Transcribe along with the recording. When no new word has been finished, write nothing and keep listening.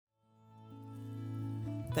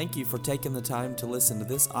Thank you for taking the time to listen to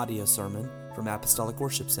this audio sermon from Apostolic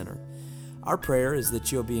Worship Center. Our prayer is that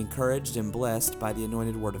you'll be encouraged and blessed by the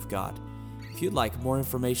anointed Word of God. If you'd like more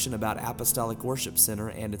information about Apostolic Worship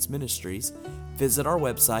Center and its ministries, visit our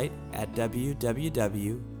website at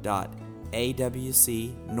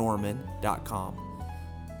www.awcnorman.com.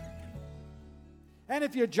 And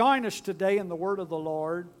if you join us today in the Word of the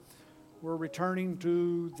Lord, we're returning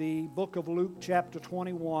to the book of Luke chapter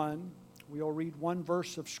 21. We'll read one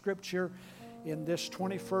verse of Scripture in this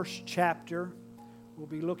 21st chapter. We'll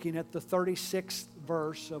be looking at the 36th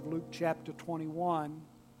verse of Luke chapter 21.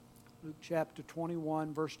 Luke chapter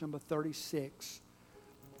 21, verse number 36.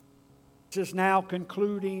 This is now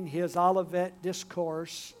concluding his Olivet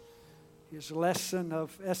Discourse, his lesson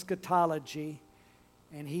of eschatology.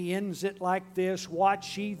 And he ends it like this: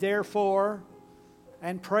 Watch ye therefore,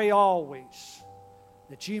 and pray always,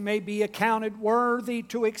 that ye may be accounted worthy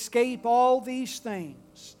to escape all these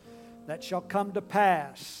things that shall come to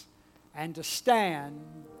pass, and to stand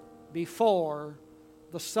before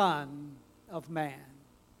the Son of Man.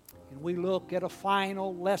 And we look at a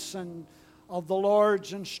final lesson of the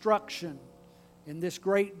Lord's instruction in this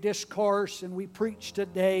great discourse, and we preach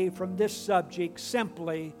today from this subject: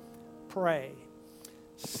 simply pray.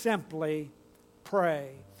 Simply pray.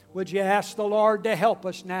 Would you ask the Lord to help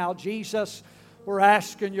us now? Jesus, we're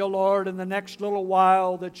asking you, Lord, in the next little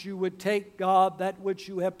while that you would take, God, that which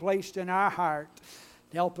you have placed in our heart.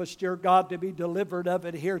 Help us, dear God, to be delivered of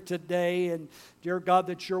it here today. And, dear God,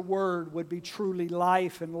 that your word would be truly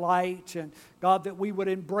life and light. And, God, that we would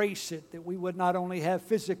embrace it, that we would not only have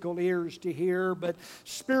physical ears to hear, but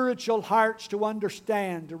spiritual hearts to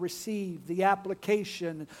understand, to receive the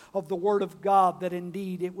application of the Word of God, that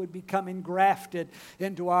indeed it would become engrafted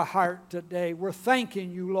into our heart today. We're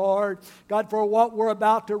thanking you, Lord, God, for what we're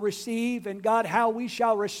about to receive, and, God, how we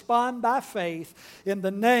shall respond by faith in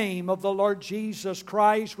the name of the Lord Jesus Christ.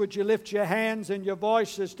 Would you lift your hands and your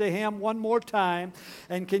voices to Him one more time?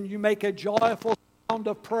 And can you make a joyful sound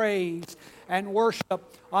of praise and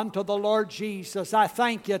worship unto the Lord Jesus? I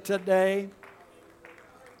thank you today.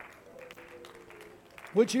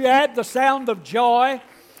 Would you add the sound of joy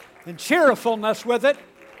and cheerfulness with it?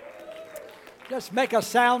 Just make a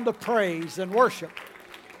sound of praise and worship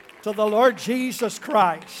to the Lord Jesus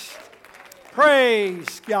Christ.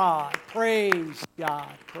 Praise God, praise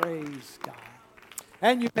God, praise God.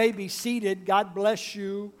 And you may be seated. God bless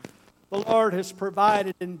you. The Lord has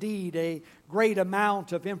provided indeed a great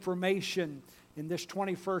amount of information in this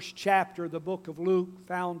 21st chapter of the book of Luke,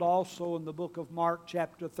 found also in the book of Mark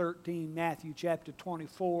chapter 13, Matthew chapter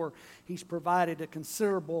 24. He's provided a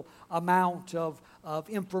considerable amount of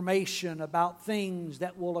information about things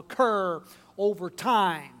that will occur over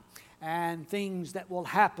time, and things that will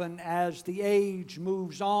happen as the age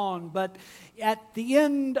moves on. But at the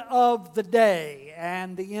end of the day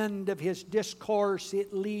and the end of his discourse,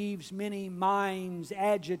 it leaves many minds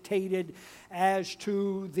agitated as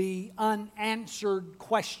to the unanswered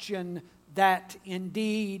question that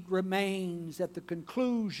indeed remains at the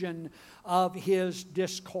conclusion of his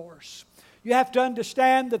discourse. You have to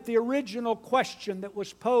understand that the original question that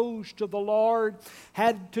was posed to the Lord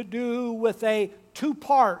had to do with a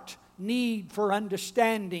two-part need for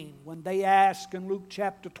understanding. When they ask in Luke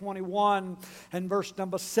chapter 21 and verse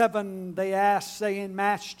number 7, they ask, saying,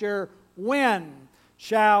 Master, when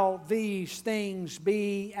shall these things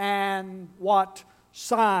be, and what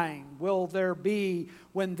sign will there be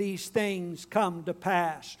when these things come to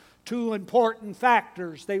pass? Two important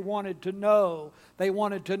factors they wanted to know. They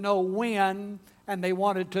wanted to know when, and they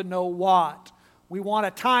wanted to know what. We want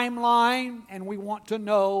a timeline, and we want to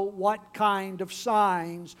know what kind of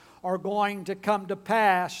signs are going to come to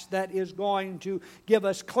pass that is going to give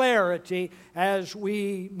us clarity as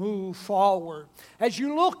we move forward. As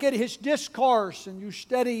you look at his discourse and you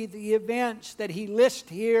study the events that he lists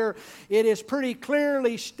here, it is pretty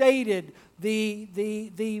clearly stated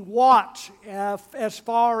the what as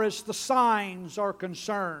far as the signs are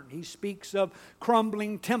concerned. He speaks of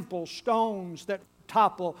crumbling temple stones that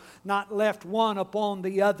topple, not left one upon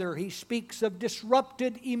the other. He speaks of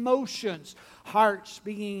disrupted emotions, hearts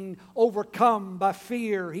being overcome by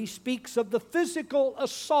fear. He speaks of the physical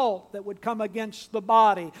assault that would come against the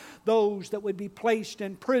body, those that would be placed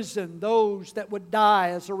in prison, those that would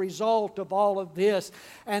die as a result of all of this,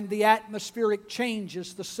 and the atmospheric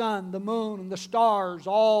changes, the sun, the moon, and the stars,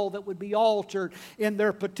 all that would be altered in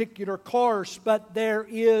their particular course. But there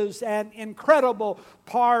is an incredible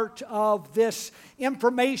part of this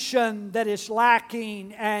information that is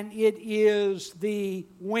lacking, and it is the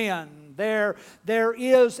when. There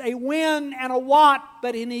is a when and a what,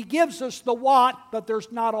 but He gives us the what, but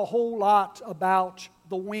there's not a whole lot about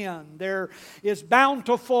the when. There is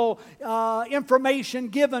bountiful information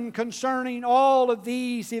given concerning all of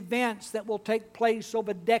these events that will take place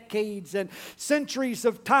over decades and centuries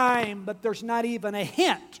of time, but there's not even a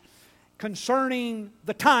hint concerning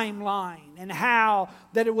the timeline and how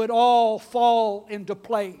that it would all fall into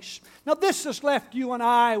place. Now this has left you and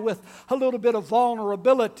I with a little bit of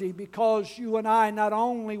vulnerability, because you and I not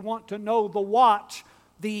only want to know the what,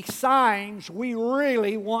 the signs, we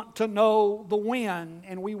really want to know the when,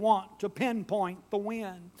 and we want to pinpoint the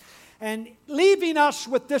when. And leaving us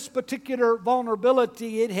with this particular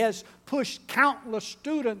vulnerability, it has pushed countless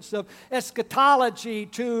students of eschatology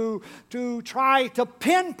to try to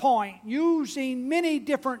pinpoint, using many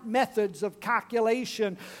different methods of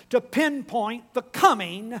calculation, to pinpoint the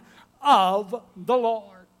coming of the Lord.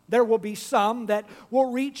 There will be some that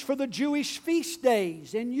will reach for the Jewish feast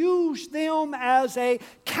days and use them as a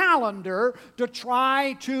calendar to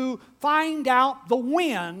try to find out the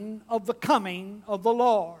when of the coming of the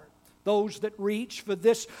Lord. Those that reach for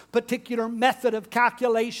this particular method of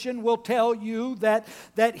calculation will tell you that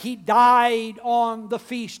He died on the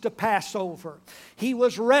Feast of Passover. He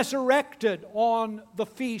was resurrected on the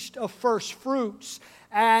Feast of First Fruits,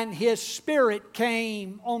 and His Spirit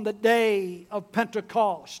came on the day of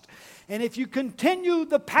Pentecost. And if you continue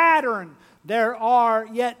the pattern, there are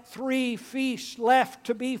yet 3 feasts left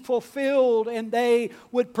to be fulfilled, and they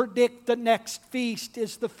would predict the next feast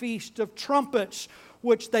is the Feast of Trumpets,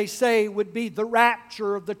 which they say would be the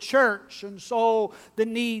rapture of the church. And so the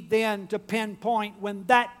need then to pinpoint when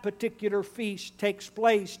that particular feast takes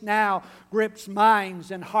place now grips minds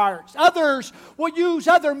and hearts. Others will use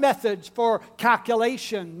other methods for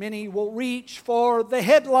calculation. Many will reach for the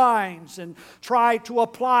headlines and try to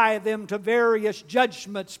apply them to various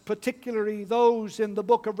judgments, particularly those in the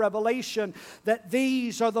book of Revelation, that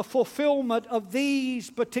these are the fulfillment of these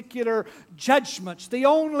particular judgments. The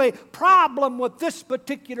only problem with this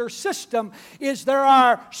particular system is there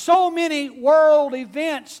are so many world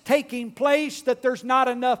events taking place that there's not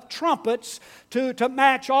enough trumpets to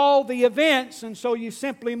match all the events, and so you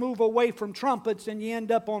simply move away from trumpets and you end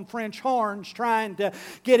up on French horns trying to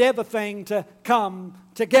get everything to come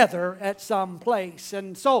together at some place.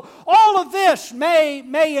 And so all of this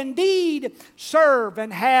may indeed serve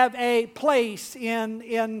and have a place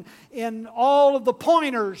in all of the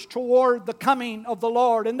pointers toward the coming of the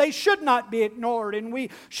Lord, and they should not be ignored, and we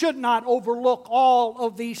should not overlook all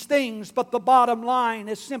of these things. But the bottom line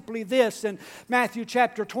is simply this: in Matthew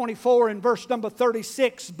chapter 24 and verse number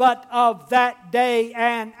 36, "But of that day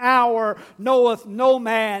and hour knoweth no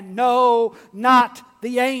man, no, not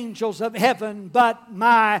the angels of heaven, but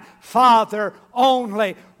my Father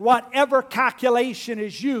only." Whatever calculation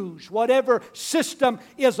is used, whatever system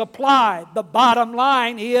is applied, the bottom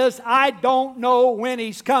line is I don't know when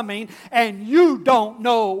He's coming, and you don't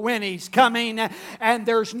know when He's coming, and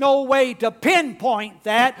there's no way to pinpoint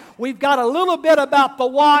that. We've got a little bit about the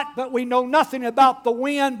what, but we know nothing about the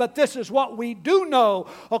when. But this is what we do know,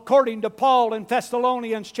 according to Paul in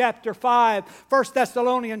Thessalonians chapter 5, 1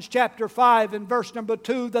 Thessalonians chapter 5 and verse number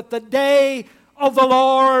 2, that the day of the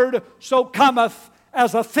Lord so cometh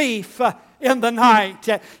as a thief in the night.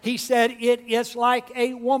 He said it is like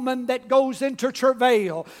a woman that goes into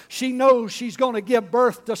travail. She knows she's going to give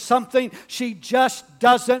birth to something. She just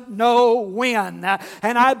doesn't know when.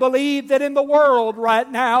 And I believe that in the world right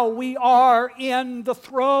now we are in the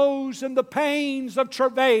throes and the pains of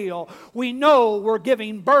travail. We know we're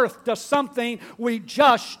giving birth to something. We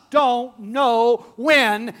just don't know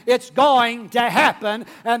when it's going to happen.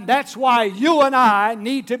 And that's why you and I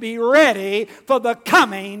need to be ready for the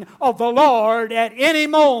coming of the Lord at any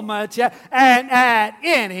moment and at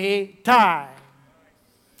any time.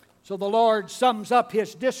 So the Lord sums up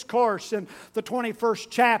His discourse in the 21st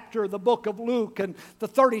chapter of the book of Luke and the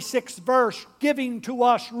 36th verse, giving to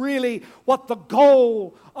us really what the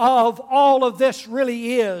goal of all of this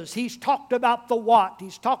really is. He's talked about the what.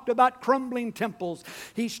 He's talked about crumbling temples.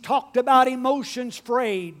 He's talked about emotions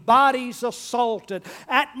frayed, bodies assaulted,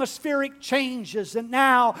 atmospheric changes. And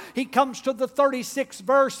now He comes to the 36th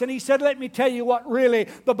verse and He said, let me tell you what really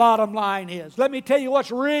the bottom line is. Let me tell you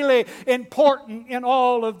what's really important in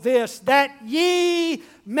all of this, that ye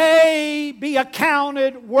may be be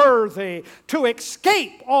accounted worthy to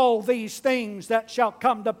escape all these things that shall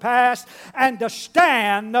come to pass and to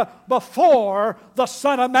stand before the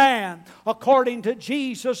Son of Man. According to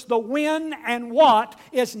Jesus, the when and what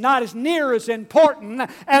is not as near as important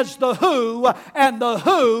as the who, and the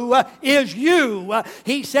who is you.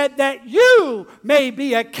 He said that you may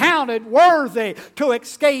be accounted worthy to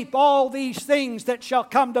escape all these things that shall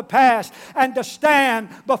come to pass and to stand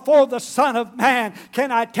before the Son of Man.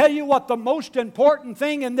 Can I tell you what the most important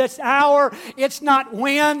thing in this hour? It's not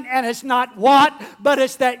when and it's not what, but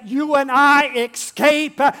it's that you and I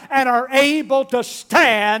escape and are able to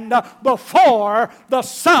stand before the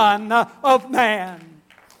Son of Man.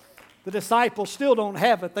 The disciples still don't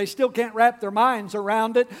have it. They still can't wrap their minds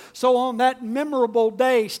around it. So on that memorable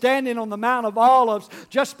day, standing on the Mount of Olives,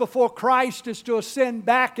 just before Christ is to ascend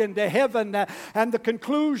back into heaven, and the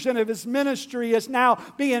conclusion of His ministry is now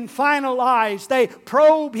being finalized, they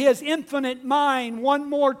probe His infinite mind one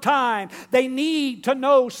more time. They need to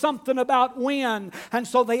know something about when. And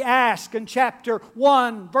so they ask in chapter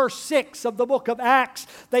 1, verse 6 of the book of Acts,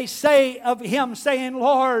 they say of Him, saying,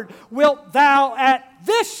 Lord, wilt Thou at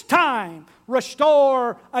this time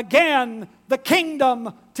restore again the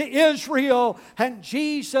kingdom to Israel? And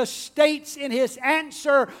Jesus states in His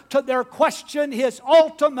answer to their question His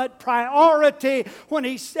ultimate priority when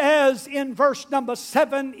He says in verse number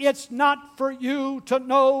 7, it's not for you to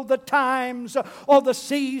know the times or the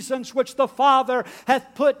seasons which the Father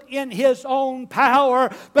hath put in His own power,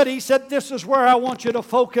 but He said, this is where I want you to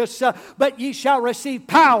focus. But ye shall receive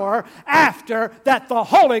power after that the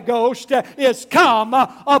Holy Ghost is come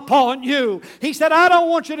upon you. He said, I don't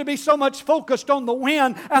want you to be so much focused on the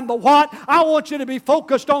when and the what. I want you to be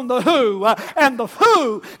focused on the who. And the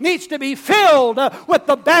who needs to be filled with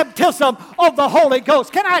the baptism of the Holy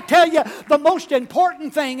Ghost. Can I tell you, the most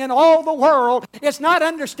important thing in all the world is not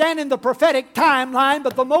understanding the prophetic timeline,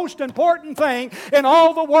 but the most important thing in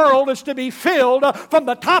all the world is to be filled from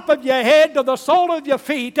the top of your head to the sole of your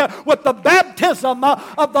feet with the baptism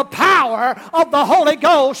of the power of the Holy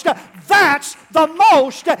Ghost. That's the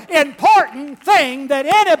most important thing that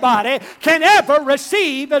anybody can ever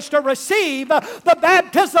receive, is to receive the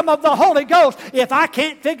baptism of the Holy Ghost. If I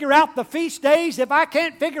can't figure out the feast days, if I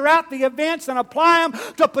can't figure out the events and apply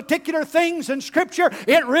them to particular things in Scripture,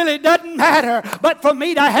 it really doesn't matter. But for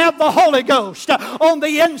me to have the Holy Ghost on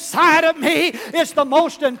the inside of me is the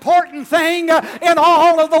most important thing in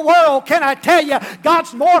all of the world. Can I tell you,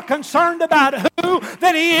 God's more concerned about who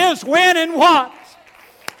than He is when and what.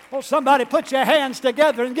 Oh, somebody put your hands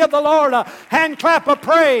together and give the Lord a hand clap of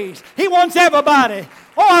praise. He wants everybody.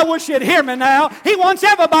 Oh, I wish you'd hear me now. He wants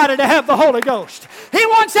everybody to have the Holy Ghost. He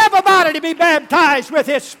wants everybody to be baptized with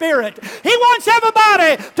His Spirit. He wants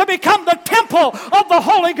everybody to become the temple of the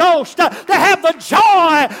Holy Ghost, to have the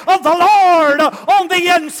joy of the Lord on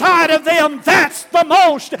the inside of them. That's the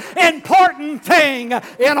most important thing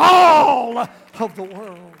in all of the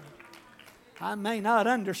world. I may not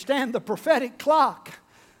understand the prophetic clock,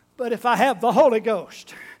 but if I have the Holy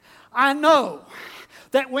Ghost, I know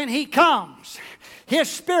that when He comes, His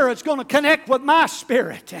Spirit's going to connect with my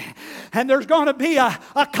spirit. And there's going to be a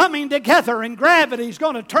coming together, and gravity's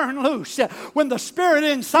going to turn loose. When the Spirit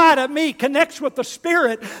inside of me connects with the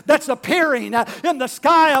Spirit that's appearing in the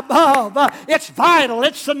sky above, it's vital,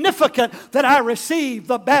 it's significant that I receive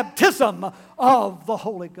the baptism of the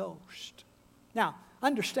Holy Ghost. Now,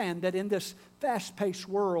 understand that in this fast-paced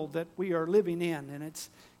world that we are living in, and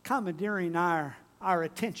it's commandeering our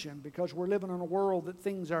attention because we're living in a world that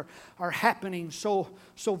things are happening so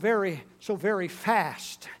very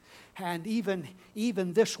fast. And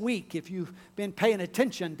even this week, if you've been paying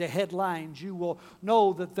attention to headlines, you will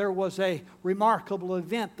know that there was a remarkable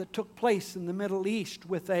event that took place in the Middle East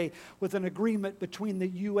with an agreement between the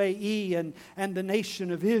UAE and the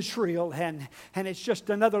nation of Israel. And it's just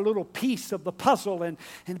another little piece of the puzzle.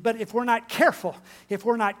 But if we're not careful,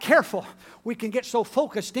 we can get so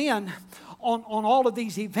focused in on all of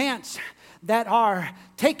these events that are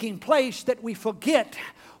taking place that we forget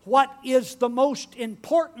what is the most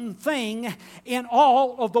important thing in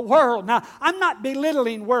all of the world. Now, I'm not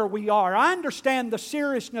belittling where we are. I understand the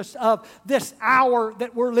seriousness of this hour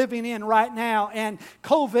that we're living in right now, and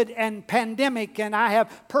COVID and pandemic, and I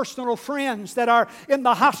have personal friends that are in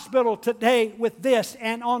the hospital today with this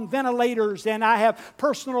and on ventilators, and I have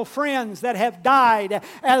personal friends that have died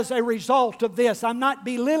as a result of this. I'm not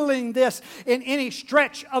belittling this in any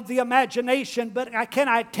stretch of the imagination, but can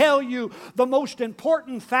I tell you the most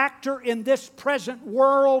important factor in this present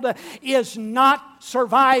world is not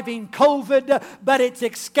surviving COVID, but it's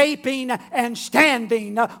escaping and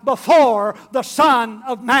standing before the Son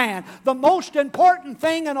of Man. The most important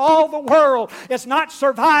thing in all the world is not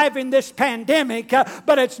surviving this pandemic,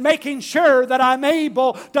 but it's making sure that I'm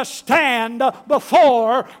able to stand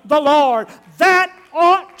before the Lord. That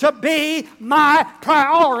ought to be my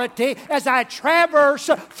priority as I traverse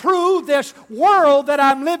through this world that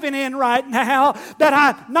I'm living in right now, that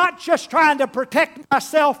I'm not just trying to protect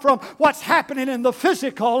myself from what's happening in the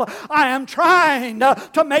physical. I am trying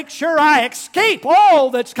to make sure I escape all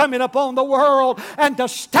that's coming upon the world and to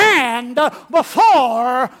stand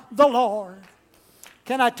before the Lord.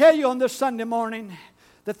 Can I tell you on this Sunday morning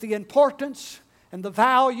that the importance and the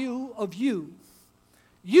value of you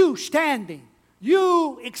standing,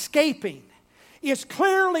 you escaping, is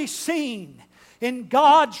clearly seen in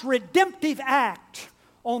God's redemptive act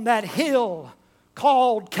on that hill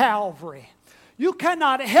called Calvary. You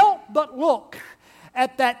cannot help but look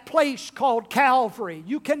at that place called Calvary.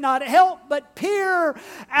 You cannot help but peer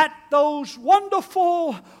at those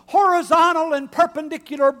wonderful horizontal and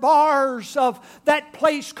perpendicular bars of that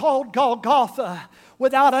place called Golgotha,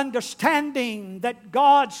 without understanding that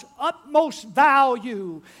God's utmost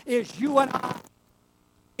value is you and I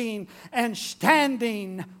and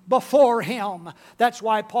standing before Him. That's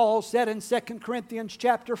why Paul said in 2 Corinthians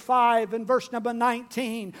chapter 5 and verse number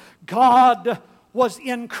 19, God was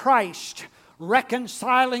in Christ,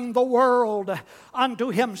 reconciling the world unto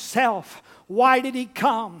Himself. Why did He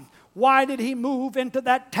come? Why did He move into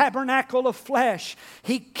that tabernacle of flesh?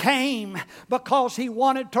 He came because He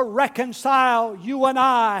wanted to reconcile you and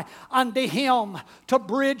I unto Him, to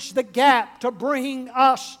bridge the gap, to bring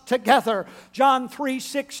us together. John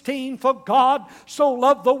 3:16, for God so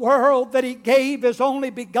loved the world that He gave His only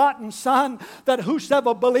begotten Son, that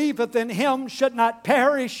whosoever believeth in Him should not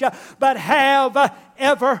perish, but have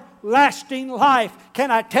everlasting life. Can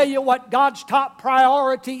I tell you what God's top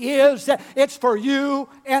priority is? It's for you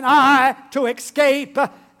and I to escape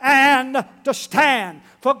and to stand.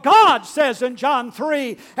 For God says in John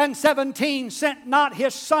 3:17, sent not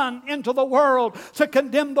His Son into the world to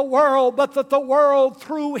condemn the world, but that the world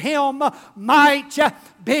through Him might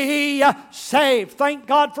be saved. Thank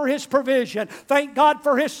God for His provision. Thank God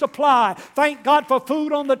for His supply. Thank God for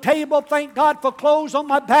food on the table. Thank God for clothes on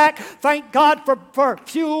my back. Thank God for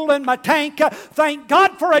fuel in my tank. Thank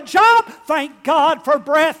God for a job. Thank God for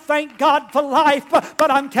breath. Thank God for life.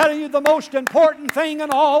 But I'm telling you, the most important thing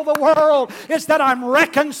in all the world is that I'm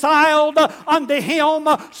reconciled unto Him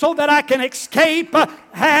so that I can escape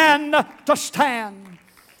and to stand.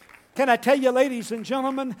 Can I tell you, ladies and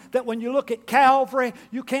gentlemen, that when you look at Calvary,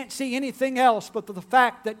 you can't see anything else but the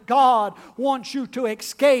fact that God wants you to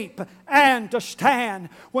escape and to stand.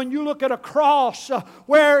 When you look at a cross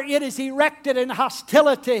where it is erected in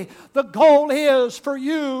hostility, the goal is for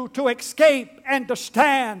you to escape and to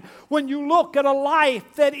stand. When you look at a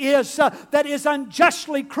life that is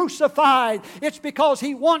unjustly crucified, it's because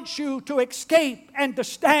He wants you to escape and to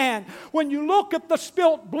stand. When you look at the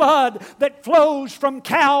spilt blood that flows from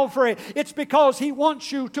Calvary, it's because He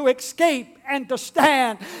wants you to escape and to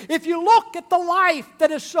stand. If you look at the life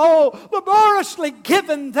that is so laboriously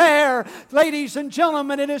given there, ladies and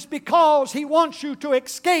gentlemen, it is because He wants you to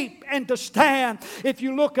escape and to stand. If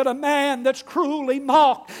you look at a man that's cruelly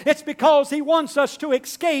mocked, it's because He wants us to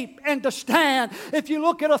escape and to stand. If you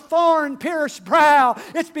look at a thorn-pierced brow,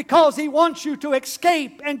 it's because He wants you to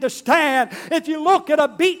escape and to stand. If you look at a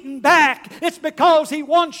beaten back, it's because He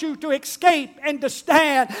wants you to escape and to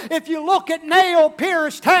stand. If you look at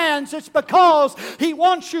nail-pierced hands, it's because He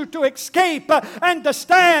wants you to escape and to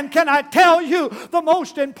stand. Can I tell you, the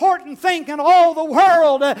most important thing in all the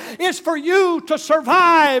world is for you to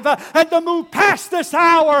survive and to move past this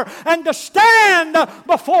hour and to stand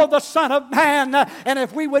before the Son of Man. And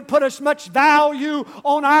if we would put as much value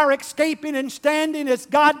on our escaping and standing as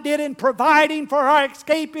God did in providing for our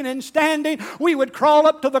escaping and standing, we would crawl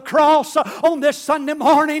up to the cross on this Sunday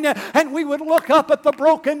morning and we would look up at the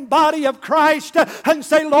broken body of Christ and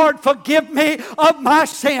say, Lord, forgive me of my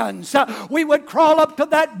sins. We would crawl up to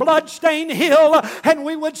that blood-stained hill and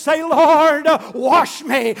we would say, Lord, wash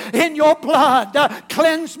me in your blood,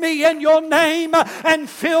 cleanse me in your name, and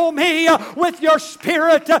fill me with your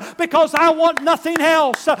Spirit, because I want nothing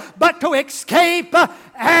else but to escape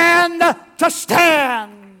and to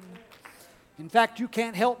stand. In fact, you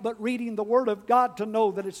can't help but reading the Word of God to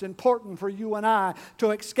know that it's important for you and I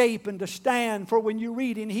to escape and to stand. For when you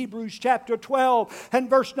read in Hebrews chapter 12 and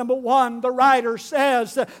verse number 1, the writer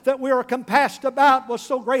says that we are compassed about with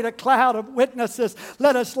so great a cloud of witnesses.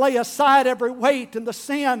 Let us lay aside every weight and the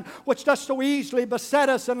sin which does so easily beset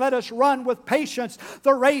us, and let us run with patience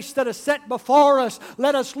the race that is set before us.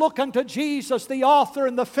 Let us look unto Jesus, the author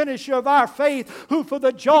and the finisher of our faith, who for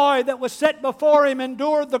the joy that was set before Him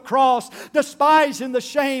endured the cross, despising the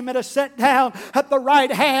shame, and is set down at the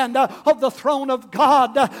right hand of the throne of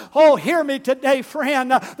God. Oh, hear me today,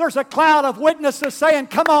 friend. There's a cloud of witnesses saying,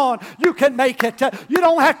 come on, you can make it. You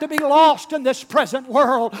don't have to be lost in this present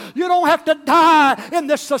world. You don't have to die in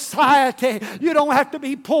this society. You don't have to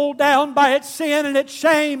be pulled down by its sin and its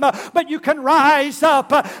shame, but you can rise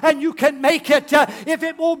up and you can make it. If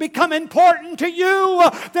it will become important to you,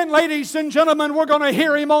 then ladies and gentlemen, we're going to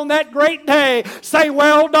hear Him on that great day say,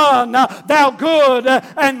 well done, thou good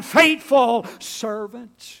and faithful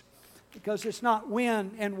servant. Because it's not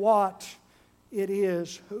when and what, it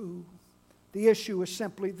is who. The issue is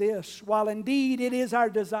simply this: while indeed it is our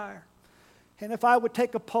desire, and if I would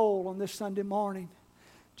take a poll on this Sunday morning,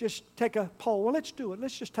 just take a poll. Well, let's do it.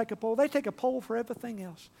 Let's just take a poll. They take a poll for everything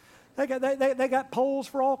else. They got polls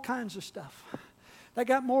for all kinds of stuff. They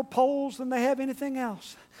got more polls than they have anything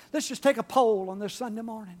else. Let's just take a poll on this Sunday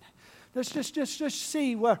morning. Let's just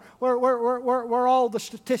see where all the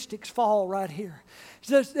statistics fall right here.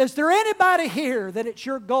 Is there anybody here that it's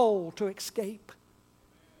your goal to escape?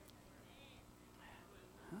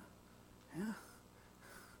 Yeah.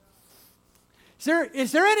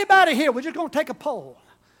 Is there anybody here? We're just going to take a poll.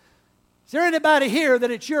 Is there anybody here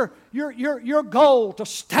that it's your goal to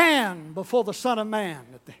stand before the Son of Man?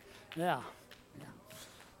 Yeah.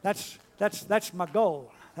 That's my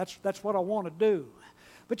goal. That's what I want to do.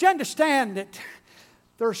 But you understand that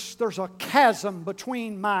there's a chasm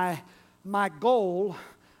between my goal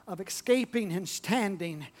of escaping and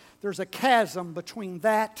standing. There's a chasm between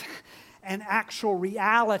that and actual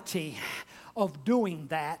reality of doing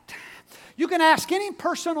that. You can ask any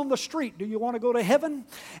person on the street, do you want to go to heaven?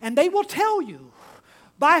 And they will tell you,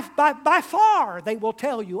 by far they will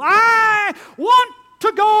tell you, I want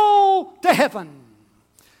to go to heaven.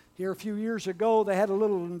 Here a few years ago, they had a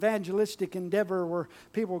little evangelistic endeavor where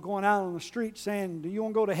people were going out on the street saying, do you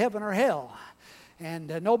want to go to heaven or hell?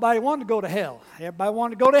 And nobody wanted to go to hell. Everybody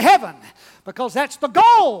wanted to go to heaven because that's the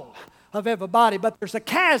goal of everybody. But there's a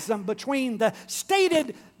chasm between the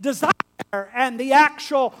stated desire and the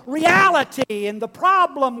actual reality. And the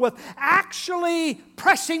problem with actually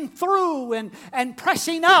pressing through and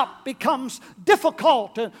pressing up becomes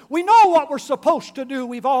difficult. And we know what we're supposed to do.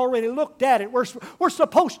 We've already looked at it. We're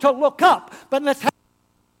supposed to look up. But let's have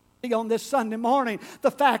on this Sunday morning,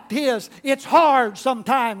 the fact is, it's hard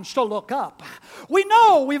sometimes to look up. We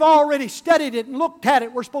know, we've already studied it and looked at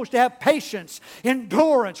it. We're supposed to have patience,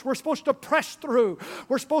 endurance. We're supposed to press through.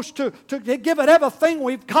 We're supposed to give it everything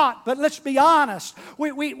we've got. But let's be honest,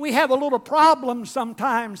 we have a little problem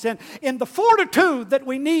sometimes in the fortitude that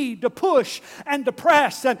we need to push and to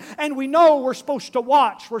press. And we know we're supposed to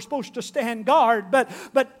watch. We're supposed to stand guard.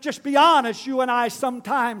 But just be honest, you and I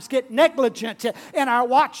sometimes get negligent in our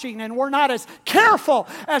watching, and we're not as careful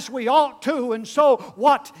as we ought to. And so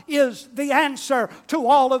what is the answer to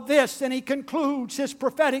all of this? And he concludes his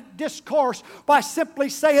prophetic discourse by simply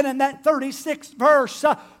saying in that 36th verse,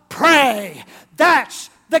 pray. That's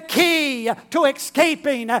the key to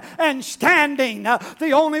escaping and standing.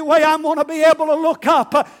 The only way I'm going to be able to look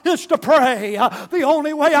up is to pray. The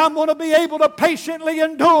only way I'm going to be able to patiently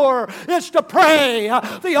endure is to pray.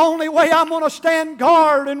 The only way I'm going to stand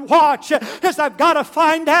guard and watch is I've got to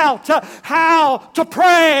find out how to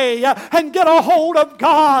pray and get a hold of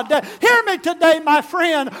God. Hear me today, my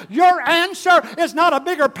friend. Your answer is not a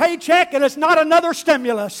bigger paycheck, and it's not another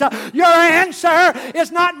stimulus. Your answer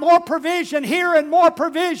is not more provision here and more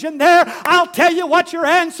provision there. I'll tell you what your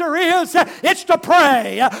answer is. It's to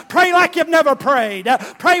pray. Pray like you've never prayed.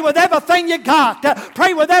 Pray with everything you got.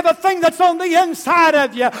 Pray with everything that's on the inside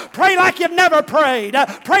of you. Pray like you've never prayed.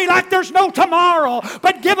 Pray like there's no tomorrow.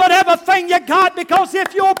 But give it everything you got, because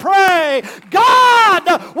if you'll pray,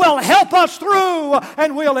 God will help us through,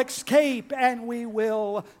 and we'll escape and we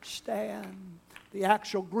will stand. The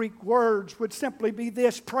actual Greek words would simply be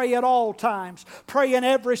this: pray at all times. Pray in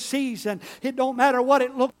every season. It don't matter what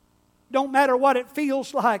it looks Don't matter what it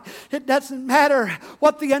feels like. It doesn't matter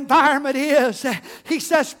what the environment is. He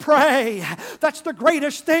says pray. That's the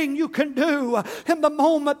greatest thing you can do in the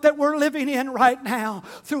moment that we're living in right now.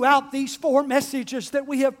 Throughout these 4 messages that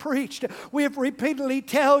we have preached, we have repeatedly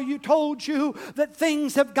told you that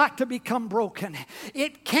things have got to become broken.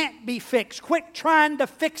 It can't be fixed. Quit trying to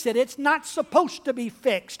fix it. It's not supposed to be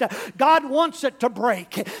fixed. God wants it to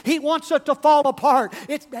break. He wants it to fall apart.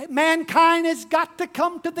 Mankind has got to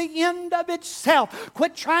come to the end of itself.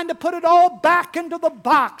 Quit trying to put it all back into the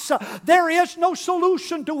box. There is no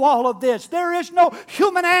solution to all of this. There is no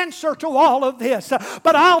human answer to all of this.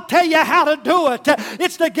 But I'll tell you how to do it.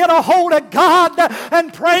 It's to get a hold of God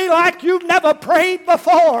and pray like you've never prayed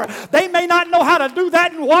before. They may not know how to do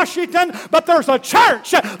that in Washington, but there's a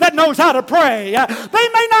church that knows how to pray. They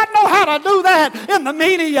may not know how to do that in the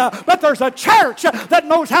media, but there's a church that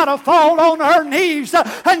knows how to fall on her knees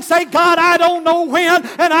and say, God, I don't know when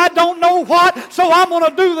and I don't know what, so I'm going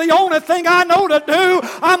to do the only thing I know to do.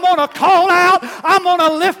 I'm going to call out. I'm going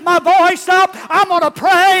to lift my voice up. I'm going to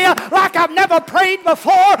pray like I've never prayed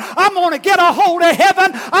before. I'm going to get a hold of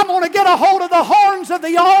heaven. I'm going to get a hold of the horns of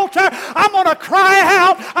the altar. I'm going to cry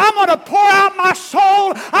out. I'm going to pour out my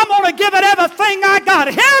soul. I'm going to give it everything I got.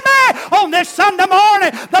 Hear me on this Sunday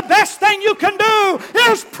morning. The best thing you can do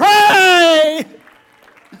is pray.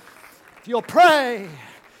 If you'll pray.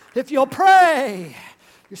 If you'll pray.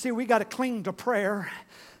 You see, we got to cling to prayer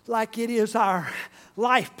like it is our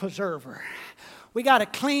life preserver. We got to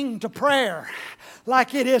cling to prayer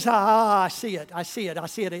like it is. I see it.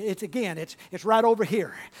 It's right over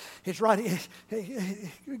here. It's right.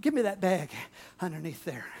 Give me that bag underneath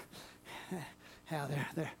there. Yeah,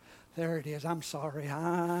 there it is. I'm sorry.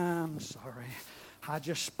 I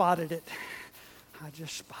just spotted it.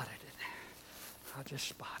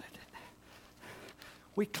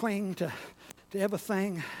 We cling to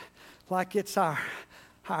everything like it's our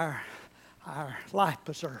life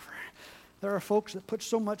preserver. There are folks that put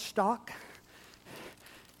so much stock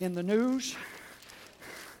in the news.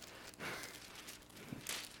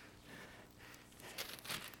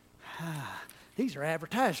 These are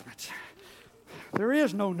advertisements. There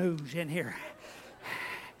is no news in here.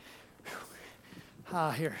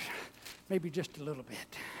 Here's maybe just a little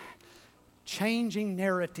bit. Changing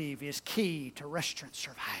narrative is key to restaurant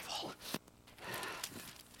survival.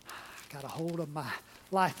 Got a hold of my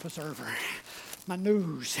life preserver, my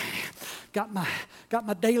news. Got my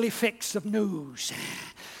daily fix of news.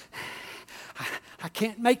 I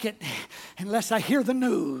can't make it unless I hear the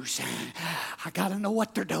news. I got to know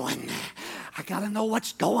what they're doing. I got to know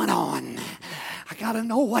what's going on. I got to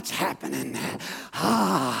know what's happening.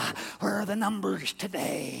 Where are the numbers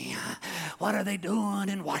today? What are they doing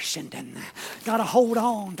in Washington? Got to hold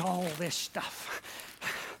on to all this stuff.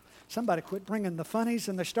 Somebody quit bringing the funnies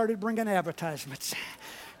and they started bringing advertisements.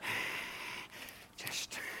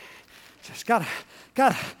 Just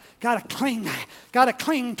gotta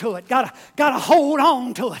cling to it. Gotta hold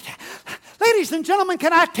on to it. Ladies and gentlemen,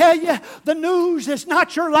 can I tell you, the news is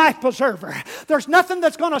not your life preserver. There's nothing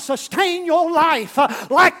that's going to sustain your life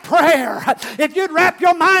like prayer. If you'd wrap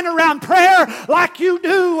your mind around prayer like you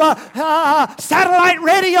do satellite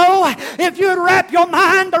radio, if you'd wrap your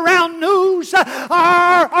mind around news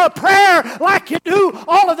or prayer like you do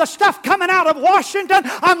all of the stuff coming out of Washington,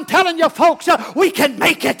 I'm telling you folks, we can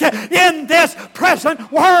make it in this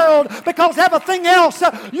present world, because everything else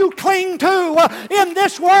you cling to in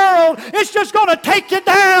this world is just going to take you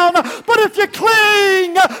down. But if you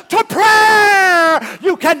cling to prayer,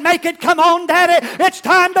 you can make it. Come on, Daddy, it's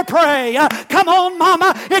time to pray. Come on,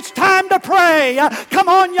 Mama, it's time to pray. Come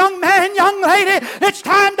on, young man, young lady, it's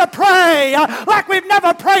time to pray like we've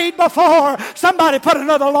never prayed before. Somebody put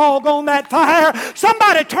another log on that fire.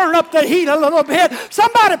 Somebody turn up the heat a little bit.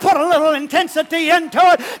 Somebody put a little intensity into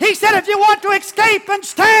it. He said, if you want to escape and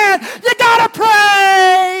stand, you got to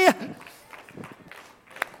pray.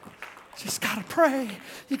 Just got to pray.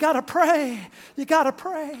 You got to pray. You got to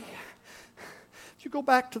pray. If you go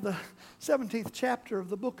back to the 17th chapter of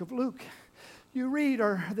the book of Luke, you read,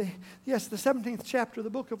 the 17th chapter of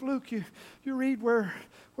the book of Luke, you read where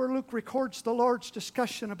Luke records the Lord's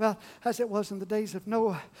discussion about, as it was in the days of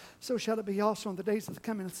Noah, so shall it be also in the days of the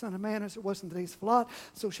coming of the Son of Man, as it was in the days of Lot,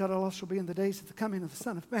 so shall it also be in the days of the coming of the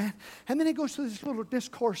Son of Man. And then he goes through this little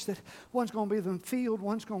discourse that one's going to be in the field,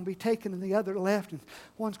 one's going to be taken and the other left, and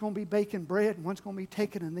one's going to be baking bread, and one's going to be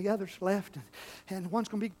taken and the other's left, and one's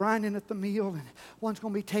going to be grinding at the mill, and one's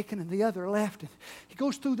going to be taken and the other left. And he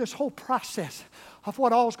goes through this whole process us of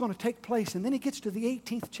what all is going to take place. And then he gets to the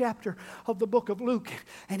 18th chapter of the book of Luke,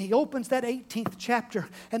 and he opens that 18th chapter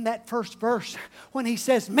and that first verse when he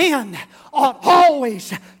says, men ought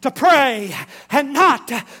always to pray and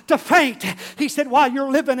not to faint. He said, while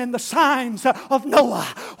you're living in the signs of Noah,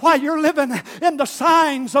 while you're living in the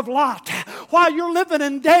signs of Lot, while you're living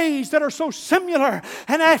in days that are so similar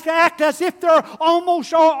and act as if they're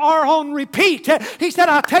almost are on repeat, he said,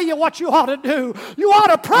 I'll tell you what you ought to do. You ought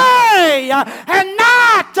to pray and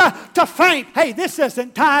not to faint. Hey, this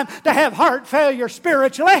isn't time to have heart failure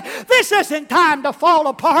spiritually. This isn't time to fall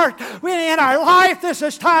apart in our life. This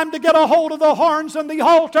is time to get a hold of the horns and the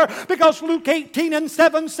altar, because Luke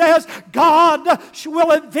 18:7 says, God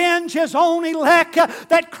will avenge His own elect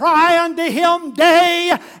that cry unto Him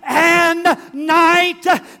day and night,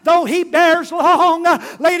 though He bears long.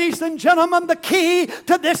 Ladies and gentlemen, the key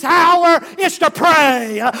to this hour is to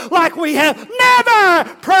pray like we have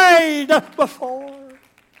never prayed before.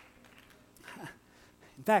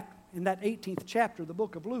 In fact, in that 18th chapter of the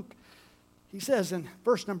book of Luke, he says in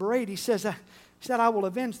verse number 8, he said, I will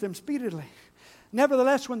avenge them speedily.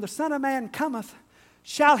 Nevertheless, when the Son of Man cometh,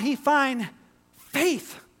 shall He find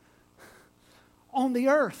faith on the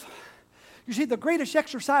earth? You see, the greatest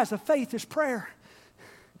exercise of faith is prayer.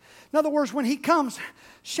 In other words, when He comes,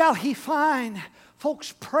 shall He find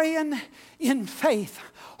folks praying in faith?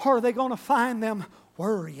 Or are they going to find them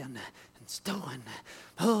worrying and stewing?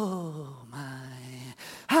 Oh, my.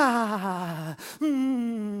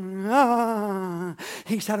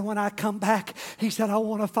 He said, when I come back, he said, I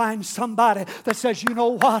want to find somebody that says, you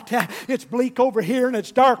know what? It's bleak over here and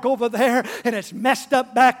it's dark over there and it's messed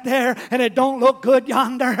up back there and it don't look good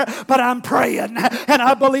yonder, but I'm praying and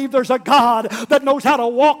I believe there's a God that knows how to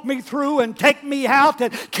walk me through and take me out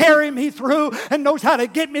and carry me through and knows how to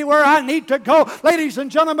get me where I need to go. Ladies and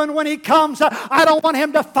gentlemen, when He comes, I don't want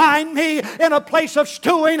Him to find me in a place of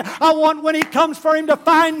stewing. I want, when He comes, for Him to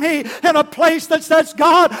find me in a place that says,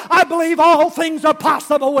 God, I believe all things are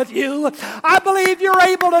possible with you. I believe you're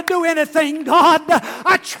able to do anything, God.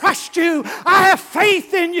 I trust you. I have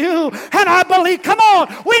faith in you. And I believe, come on,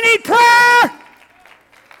 we need prayer.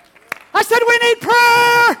 I said we need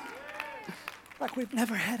prayer like we've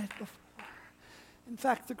never had it before. In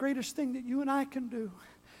fact, the greatest thing that you and I can do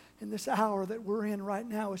in this hour that we're in right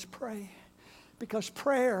now is pray. Because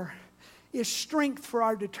prayer is strength for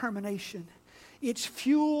our determination. It's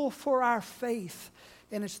fuel for our faith,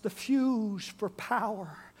 and it's the fuse for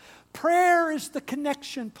power. Prayer is the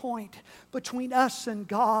connection point between us and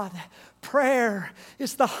God. Prayer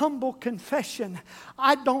is the humble confession.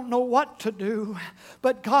 I don't know what to do,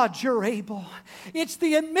 but God, you're able. It's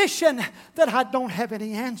the admission that I don't have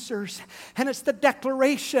any answers. And it's the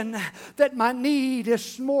declaration that my need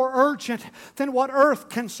is more urgent than what earth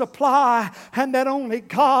can supply and that only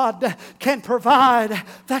God can provide.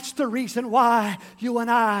 That's the reason why you and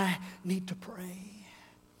I need to pray.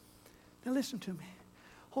 Now listen to me.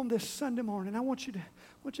 On this Sunday morning, I want you to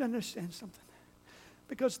understand something.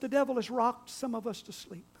 Because the devil has rocked some of us to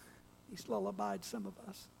sleep. He's lullabied some of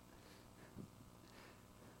us.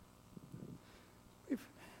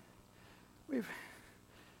 We've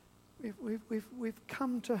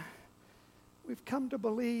come to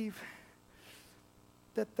believe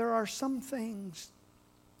that there are some things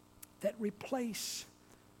that replace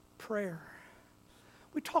prayer.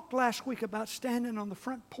 We talked last week about standing on the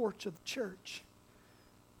front porch of the church.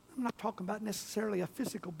 I'm not talking about necessarily a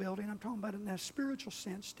physical building. I'm talking about it in a spiritual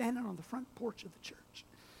sense, standing on the front porch of the church.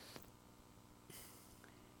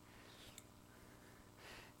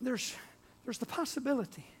 There's the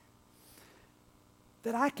possibility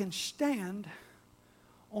that I can stand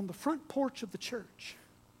on the front porch of the church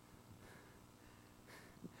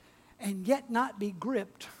and yet not be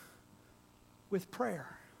gripped with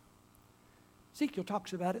prayer. Ezekiel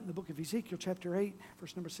talks about it in the book of Ezekiel, chapter 8,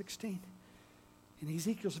 verse number 16. In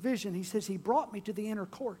Ezekiel's vision, he says, He brought me to the inner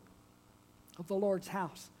court of the Lord's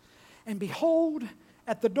house. And behold,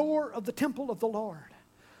 at the door of the temple of the Lord,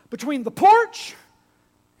 between the porch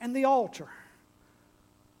and the altar,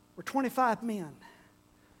 were 25 men.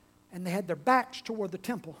 And they had their backs toward the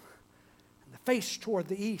temple and the face toward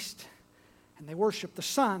the east. And they worshiped the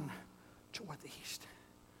sun toward the east.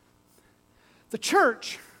 The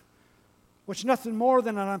church was nothing more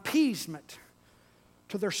than an appeasement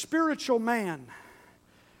to their spiritual man,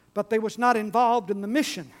 but they was not involved in the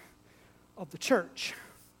mission of the church.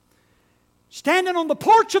 Standing on the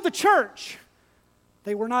porch of the church,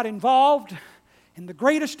 they were not involved in the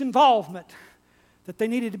greatest involvement that they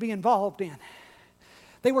needed to be involved in.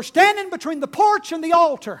 They were standing between the porch and the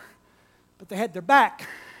altar, but they had their back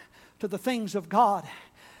to the things of God.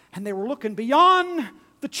 And they were looking beyond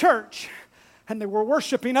the church and they were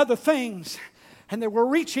worshiping other things, and they were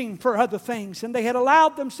reaching for other things, and they had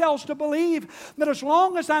allowed themselves to believe that as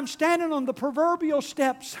long as I'm standing on the proverbial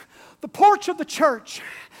steps, the porch of the church,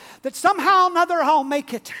 that somehow or another I'll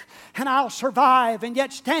make it and I'll survive. And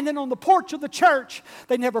yet standing on the porch of the church,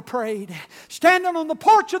 they never prayed. Standing on the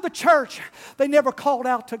porch of the church, they never called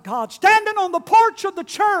out to God. Standing on the porch of the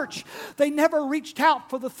church, they never reached out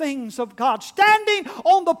for the things of God. Standing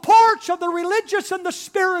on the porch of the religious and the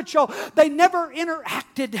spiritual, they never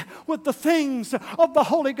interacted with the things of the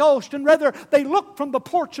Holy Ghost. And rather, they looked from the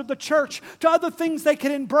porch of the church to other things they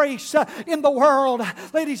could embrace in the world.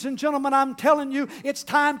 Ladies and gentlemen, I'm telling you, it's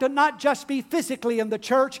time to not just be physically in the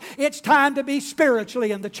church. It's time to be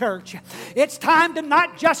spiritually in the church. It's time to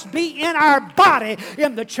not just be in our body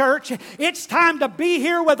in the church. It's time to be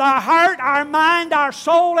here with our heart, our mind, our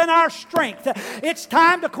soul, and our strength. It's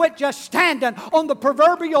time to quit just standing on the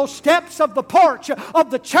proverbial steps of the porch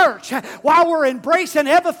of the church while we're embracing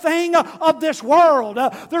everything of this world.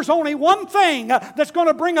 There's only one thing that's going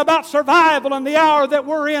to bring about survival in the hour that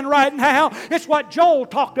we're in right now. It's what Joel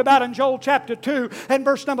talked about in Joel chapter 2 and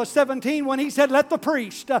verse number 17 when he said, let the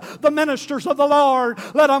priest, the ministers of the Lord,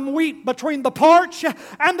 let them weep between the porch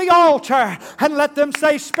and the altar, and let them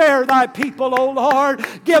say, spare thy people, O Lord.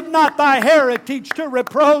 Give not thy heritage to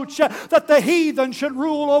reproach, that the heathen should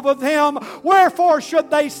rule over them. Wherefore should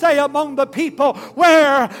they say among the people,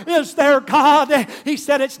 where is their God? He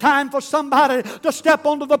said it's time for somebody to step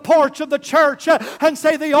onto the porch of the church and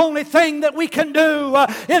say the only thing that we can do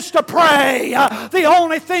is to pray. The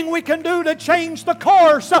only thing we can do to change the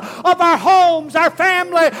course of our homes, our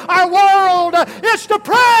family, our world is to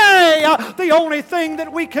pray. The only thing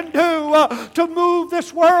that we can do to move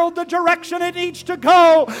this world the direction it needs to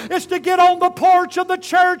go is to get on the porch of the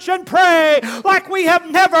church and pray like we have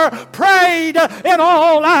never prayed in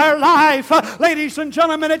all our life. Ladies and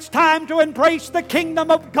gentlemen, it's time to embrace the kingdom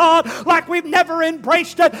of God like we've never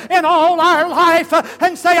embraced it in all our life,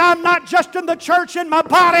 and say, I'm not just in the church in my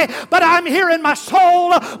body, but I'm here in my soul,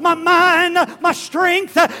 my mind, my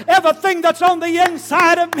strength, everything that's on the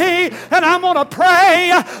inside of me, and I'm going to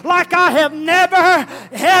pray like I have never,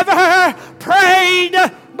 ever prayed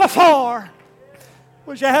before.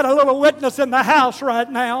 Wish I had a little witness in the house right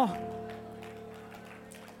now.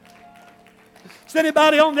 Is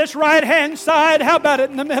anybody on this right-hand side? How about it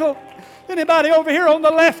in the middle? Anybody over here on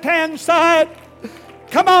the left-hand side?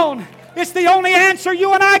 Come on. It's the only answer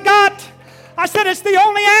you and I got. I said it's the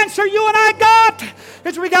only answer you and I got.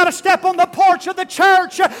 Is we got to step on the porch of the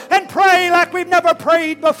church and pray like we've never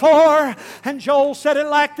prayed before. And Joel said it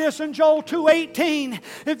like this in Joel 2:18.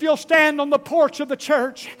 If you'll stand on the porch of the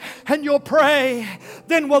church and you'll pray,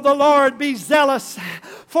 then will the Lord be zealous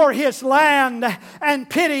for His land and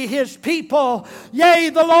pity His people. Yea,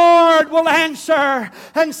 the Lord will answer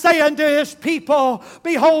and say unto His people,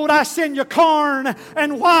 behold, I send you corn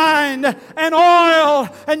and wine and oil,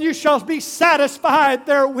 and you shall be satisfied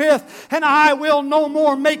therewith, and I will no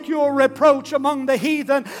more make you a reproach among the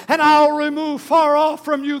heathen, and I'll remove far off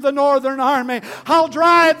from you the northern army. I'll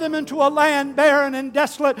drive them into a land barren and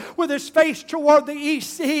desolate, with his face toward the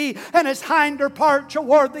east sea, and his hinder part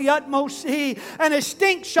toward the utmost sea. And his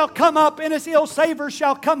stink shall come up, and his ill savor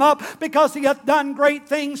shall come up, because he hath done great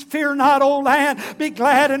things. Fear not, O land, be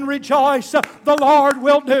glad and rejoice. The Lord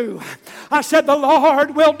will do. I said the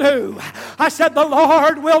Lord will do. I said the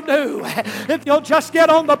Lord will do. If you'll just get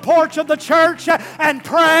on the porch of the church and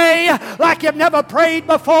pray like you've never prayed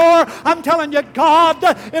before, I'm telling you, God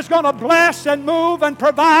is going to bless and move and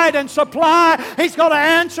provide and supply. He's going to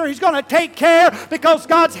answer. He's going to take care, because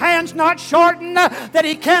God's hand's not shortened that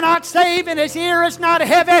He cannot save, and His ear is not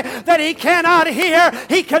heavy that He cannot hear.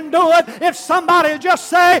 He can do it. If somebody just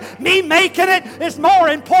say, me making it is more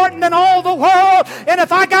important than all the world, and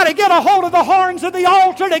if I got to get a hold of the horns of the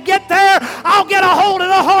altar to get there, I'll get a hold of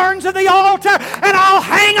the horns of the altar, and I'll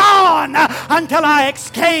hang on until I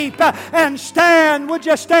escape and stand. Would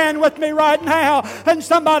you stand with me right now? And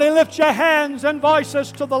somebody lift your hands and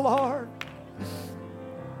voices to the Lord.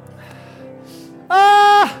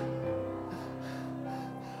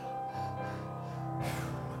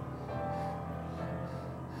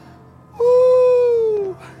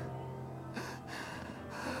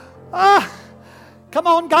 Come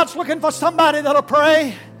on, God's looking for somebody that'll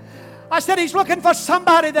pray. I said He's looking for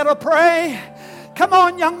somebody that'll pray. Come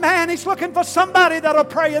on, young man, He's looking for somebody that'll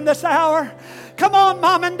pray in this hour. Come on,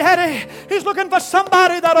 mom and daddy, He's looking for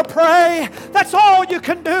somebody that'll pray. That's all you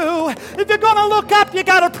can do. If you're going to look up, you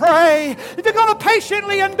got to pray. If you're going to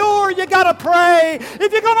patiently endure, you got to pray.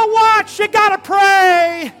 If you're going to watch, you got to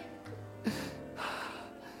pray.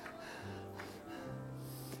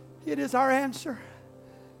 It is our answer.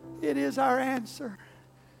 It is our answer.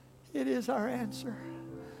 It is our answer.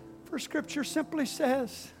 For Scripture simply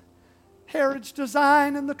says, Herod's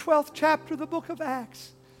design in the 12th chapter of the book of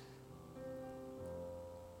Acts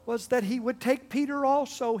was that he would take Peter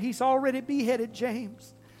also. He's already beheaded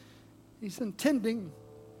James. He's intending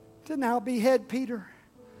to now behead Peter.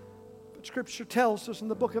 But Scripture tells us in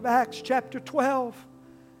the book of Acts chapter 12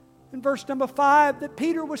 in verse number 5 that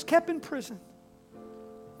Peter was kept in prison.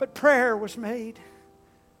 But prayer was made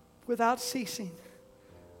without ceasing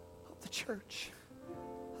of the church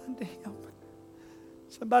unto him.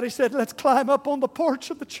 Somebody said, let's climb up on the porch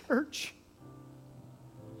of the church.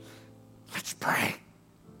 Let's pray.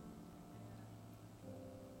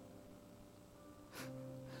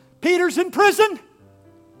 Peter's in prison.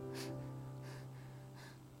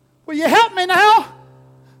 Will you help me now?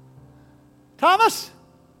 Thomas?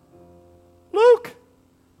 Luke?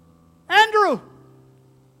 Andrew?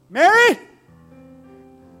 Mary?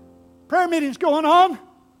 Prayer meeting's going on.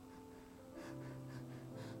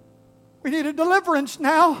 We need a deliverance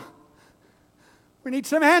now. We need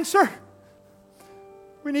some answer.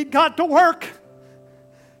 We need God to work.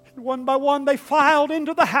 And one by one they filed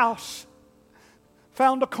into the house.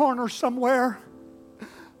 Found a corner somewhere.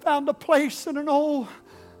 Found a place in an old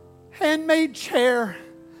handmade chair.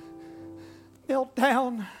 Knelt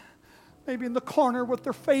down, maybe in the corner with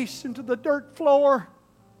their face into the dirt floor.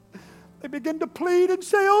 They begin to plead and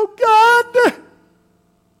say, oh God,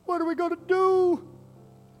 what are we going to do?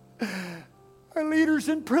 Our leader's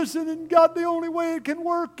in prison, and God, the only way it can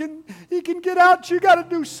work and he can get out, you got to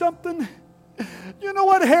do something. You know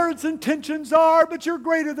what Herod's intentions are, but you're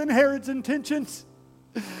greater than Herod's intentions.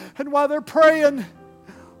 And while they're praying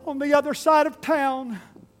on the other side of town,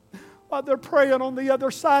 come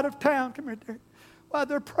here, Derek. While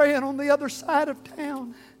they're praying on the other side of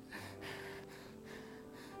town,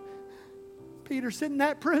 Peter's in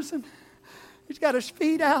that prison. He's got his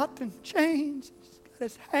feet out in chains. He's got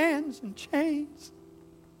his hands in chains.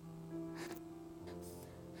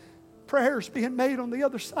 Prayers being made on the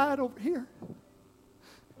other side over here.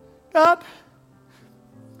 God,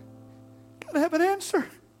 gotta have an answer.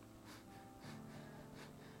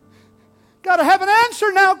 Gotta have an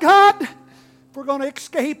answer now, God. If we're going to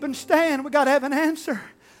escape and stand, we gotta have an answer.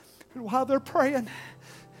 And while they're praying,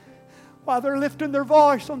 while they're lifting their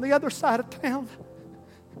voice on the other side of town,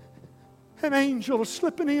 an angel is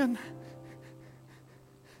slipping in.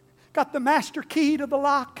 Got the master key to the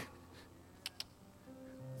lock.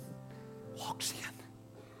 Walks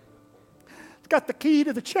in. It's got the key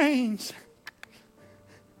to the chains.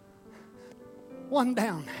 One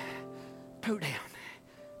down, two down.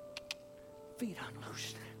 Feet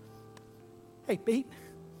unloosed. Hey, Pete.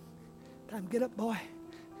 Time to get up, boy.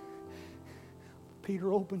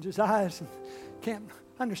 Peter opens his eyes and can't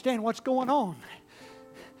understand what's going on.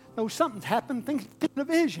 Knows something's happened, thinks it's a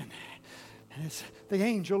vision. And as the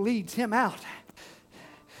angel leads him out,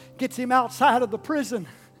 gets him outside of the prison,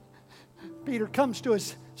 Peter comes to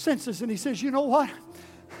his senses and he says, you know what?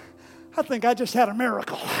 I think I just had a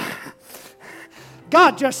miracle.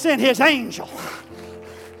 God just sent his angel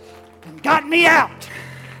and got me out.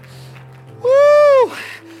 Woo!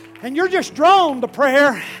 And you're just drawn to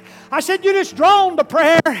prayer. I said, you're just drawn to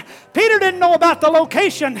prayer. Peter didn't know about the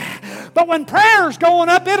location. But when prayer's going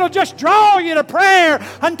up, it'll just draw you to prayer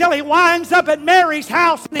until he winds up at Mary's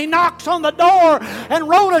house and he knocks on the door. And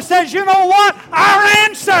Rhoda says, you know what? Our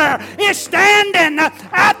answer is standing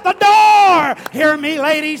at the door. Hear me,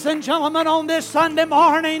 ladies and gentlemen, on this Sunday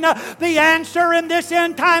morning. The answer in this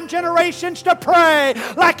end time generation is to pray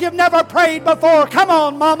like you've never prayed before. Come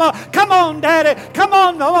on, Mama. Come on, Daddy. Come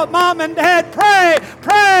on, Mom and Dad. Pray,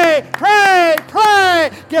 pray, pray,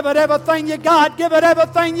 pray. Give it everything you got. Give it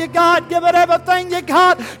everything you got. Give it everything you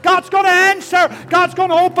got. God's going to answer. God's going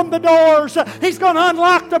to open the doors. He's going to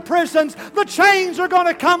unlock the prisons. The chains are going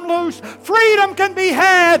to come loose. Freedom can be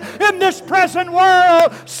had in this present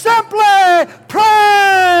world. Simply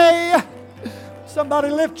pray. Somebody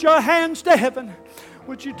lift your hands to heaven.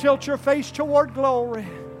 Would you tilt your face toward glory?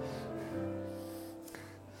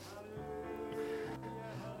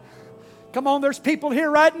 Come on, there's people here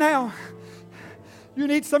right now. You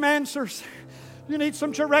need some answers. You need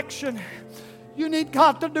some direction. You need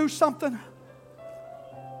God to do something.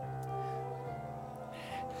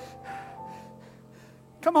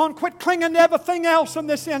 Come on, quit clinging to everything else in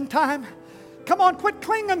this end time. Come on, quit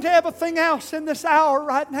clinging to everything else in this hour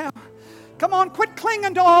right now. Come on, quit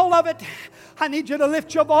clinging to all of it. I need you to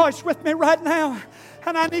lift your voice with me right now.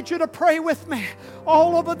 And I need you to pray with me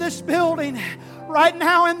all over this building right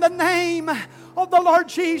now in the name of the Lord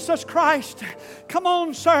Jesus Christ. Come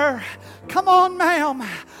on, sir. Come on, ma'am.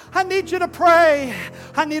 I need you to pray.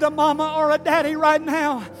 I need a mama or a daddy right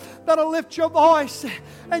now that'll lift your voice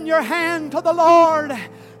and your hand to the Lord,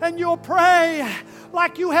 and you'll pray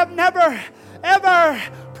like you have never, ever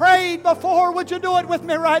prayed before. Would you do it with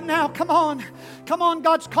me right now? Come on. Come on.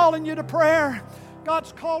 God's calling you to prayer.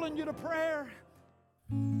 God's calling you to prayer.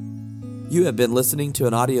 You have been listening to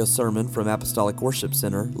an audio sermon from Apostolic Worship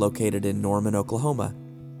Center located in Norman, Oklahoma.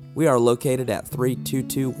 We are located at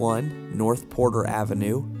 3221 North Porter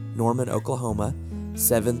Avenue, Norman, Oklahoma,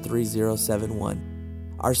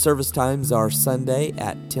 73071. Our service times are Sunday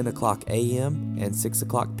at 10 o'clock a.m. and 6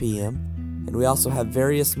 o'clock p.m., and we also have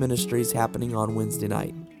various ministries happening on Wednesday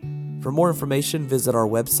night. For more information, visit our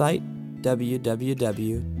website,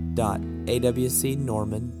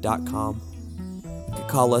 www.awcnorman.com. You can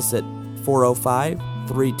call us at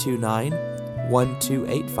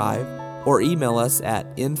 405-329-1285 or email us at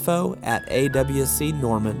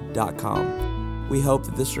info@awcnorman.com. We hope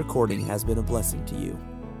that this recording has been a blessing to you.